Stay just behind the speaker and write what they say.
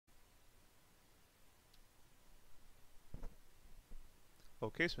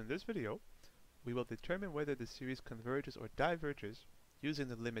Okay, so in this video, we will determine whether the series converges or diverges using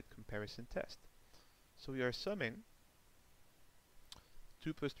the limit comparison test. So we are summing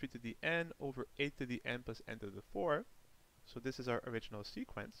 2 plus 3 to the n over 8 to the n plus n to the 4. So this is our original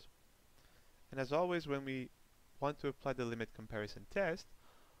sequence. And as always, when we want to apply the limit comparison test,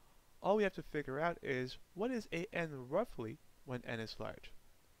 all we have to figure out is what is an roughly when n is large.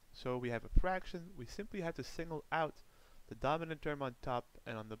 So we have a fraction, we simply have to single out the dominant term on top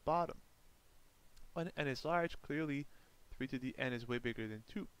and on the bottom. When n is large, clearly 3 to the n is way bigger than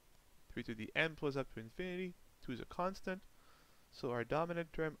 2. 3 to the n plus up to infinity, 2 is a constant, so our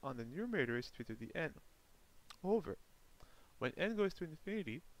dominant term on the numerator is 3 to the n, over. When n goes to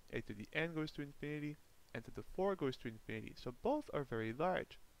infinity, 8 to the n goes to infinity, n to the 4 goes to infinity, so both are very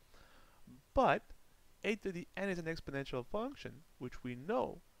large. But 8 to the n is an exponential function, which we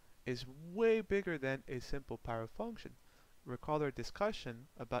know is way bigger than a simple power function. Recall our discussion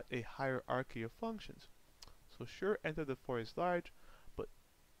about a hierarchy of functions. So sure, n to the 4 is large, but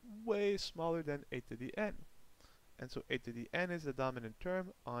way smaller than 8 to the n. And so 8 to the n is the dominant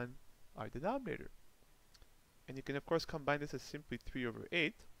term on our denominator. And you can of course combine this as simply 3 over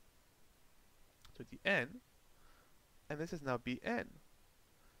 8 to the n, and this is now bn.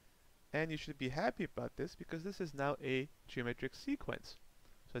 And you should be happy about this because this is now a geometric sequence.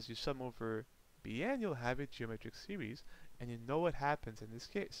 So as you sum over bn, you'll have a geometric series, and you know what happens in this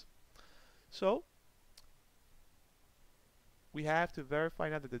case. So we have to verify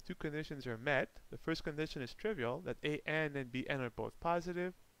now that the two conditions are met. The first condition is trivial, that an and bn are both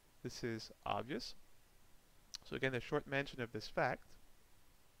positive. This is obvious. So again, a short mention of this fact.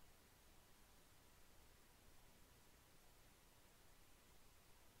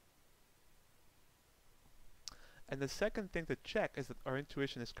 And the second thing to check is that our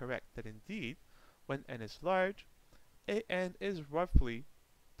intuition is correct, that indeed, when n is large, an is roughly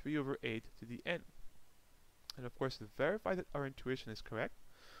 3 over 8 to the n. And of course, to verify that our intuition is correct,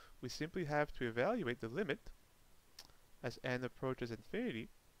 we simply have to evaluate the limit as n approaches infinity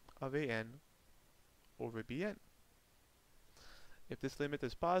of an over bn. If this limit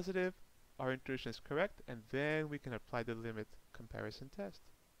is positive, our intuition is correct, and then we can apply the limit comparison test.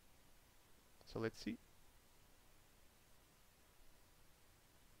 So let's see.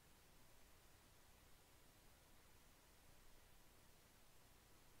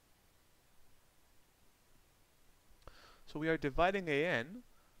 So we are dividing an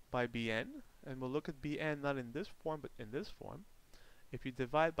by bn, and we'll look at bn not in this form, but in this form. If you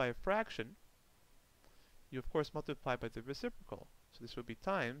divide by a fraction, you of course multiply by the reciprocal. So this will be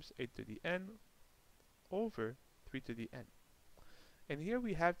times 8 to the n over 3 to the n. And here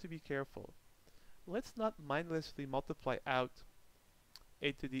we have to be careful. Let's not mindlessly multiply out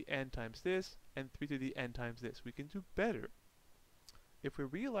 8 to the n times this and 3 to the n times this. We can do better if we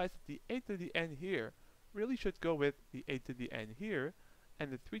realize that the 8 to the n here really should go with the 8 to the n here,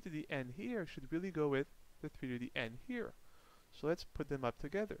 and the 3 to the n here should really go with the 3 to the n here. So let's put them up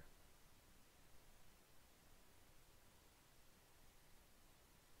together.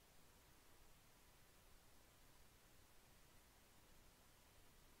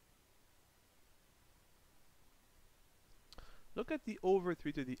 Look at the over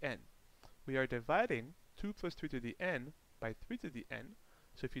 3 to the n. We are dividing 2 plus 3 to the n by 3 to the n,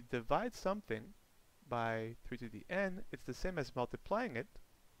 so if you divide something by 3 to the n, it's the same as multiplying it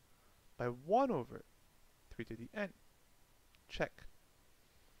by 1 over 3 to the n. Check.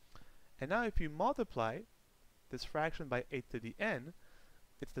 And now if you multiply this fraction by 8 to the n,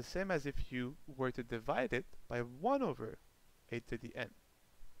 it's the same as if you were to divide it by 1 over 8 to the n.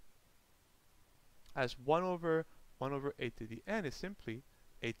 As 1 over 8 to the n is simply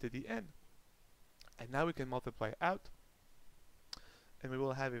 8 to the n. And now we can multiply out, and we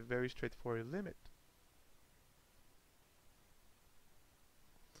will have a very straightforward limit.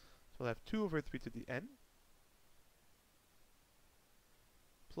 So we'll have 2 over 3 to the n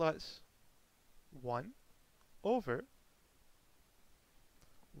plus 1 over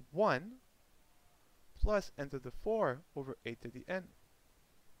 1 plus n to the 4 over 8 to the n.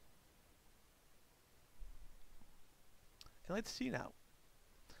 And let's see now.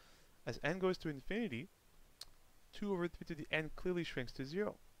 As n goes to infinity, 2 over 3 to the n clearly shrinks to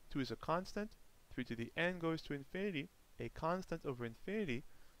 0. 2 is a constant. 3 to the n goes to infinity. A constant over infinity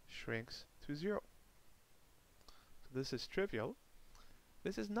shrinks to 0. So this is trivial.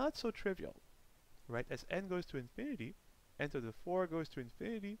 This is not so trivial, right? As n goes to infinity, n to the 4 goes to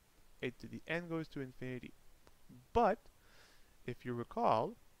infinity, 8 to the n goes to infinity. But, if you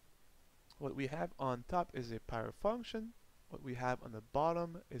recall, what we have on top is a power function. What we have on the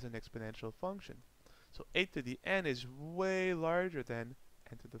bottom is an exponential function. So 8 to the n is way larger than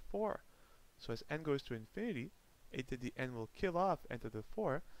n to the 4. So as n goes to infinity, a to the n will kill off n to the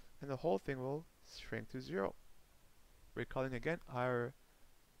 4, and the whole thing will shrink to 0. Recalling again our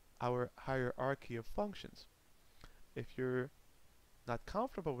hierarchy of functions. If you're not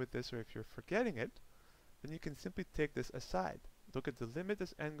comfortable with this, or if you're forgetting it, then you can simply take this aside. Look at the limit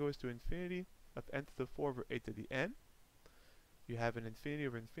as n goes to infinity of n to the 4 over a to the n. You have an infinity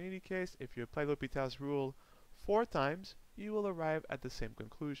over infinity case. If you apply L'Hopital's rule 4 times, you will arrive at the same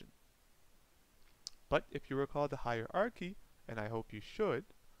conclusion. But if you recall the hierarchy, and I hope you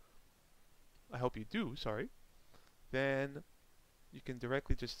do, sorry, then you can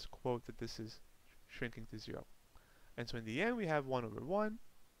directly just quote that this is shrinking to 0. And so in the end we have 1 over 1,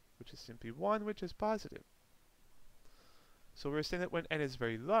 which is simply 1, which is positive. So we're saying that when n is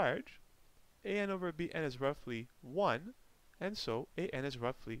very large, an over bn is roughly 1, and so an is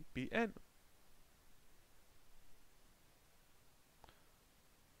roughly bn.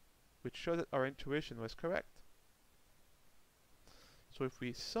 Which shows that our intuition was correct. So if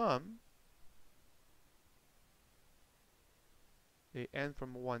we sum an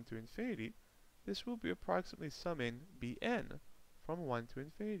from 1 to infinity, this will be approximately summing bn from 1 to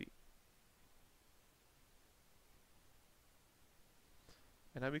infinity.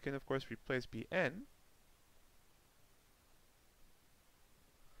 And now we can of course replace bn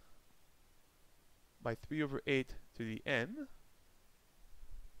by 3 over 8 to the n,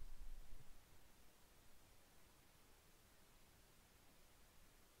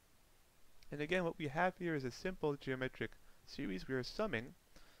 and again what we have here is a simple geometric series. We are summing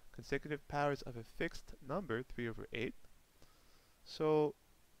consecutive powers of a fixed number, 3 over 8. So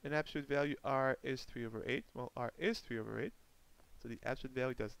an absolute value r is 3 over 8. Well, r is 3 over 8, so the absolute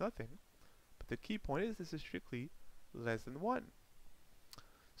value does nothing. But the key point is this is strictly less than 1.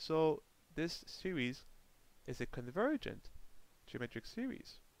 So this series is a convergent geometric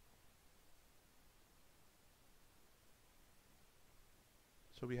series.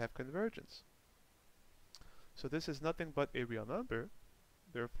 So we have convergence. So this is nothing but a real number,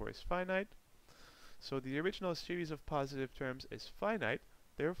 therefore is finite. So the original series of positive terms is finite,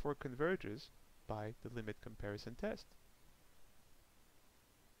 therefore converges by the limit comparison test.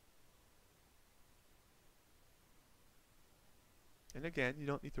 And again, you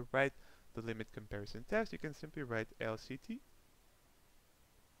don't need to write the limit comparison test, you can simply write LCT.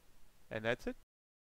 And that's it.